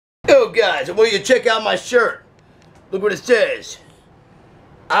guys, I want you to check out my shirt. Look what it says.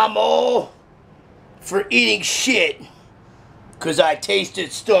 I'm all for eating shit because I tasted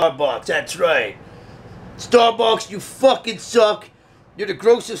Starbucks. That's right. Starbucks, you fucking suck. You're the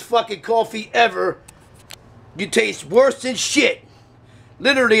grossest fucking coffee ever. You taste worse than shit.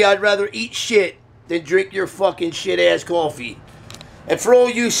 Literally, I'd rather eat shit than drink your fucking shit-ass coffee. And for all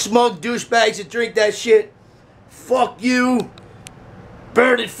you smug douchebags that drink that shit, fuck you.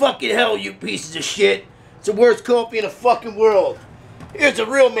 Burn in fucking hell, you pieces of shit. It's the worst coffee in the fucking world. Here's a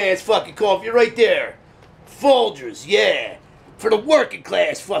real man's fucking coffee right there. Folgers, yeah. For the working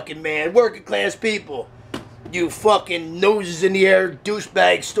class fucking man. Working class people. You fucking noses in the air,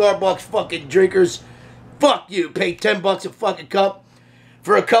 douchebag, Starbucks fucking drinkers. Fuck you. Pay $10 a fucking cup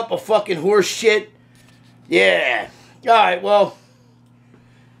for a cup of fucking horse shit. Yeah. Alright, well.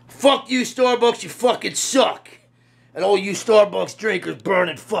 Fuck you, Starbucks, you fucking suck. And all you Starbucks drinkers burn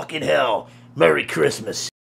in fucking hell. Merry Christmas.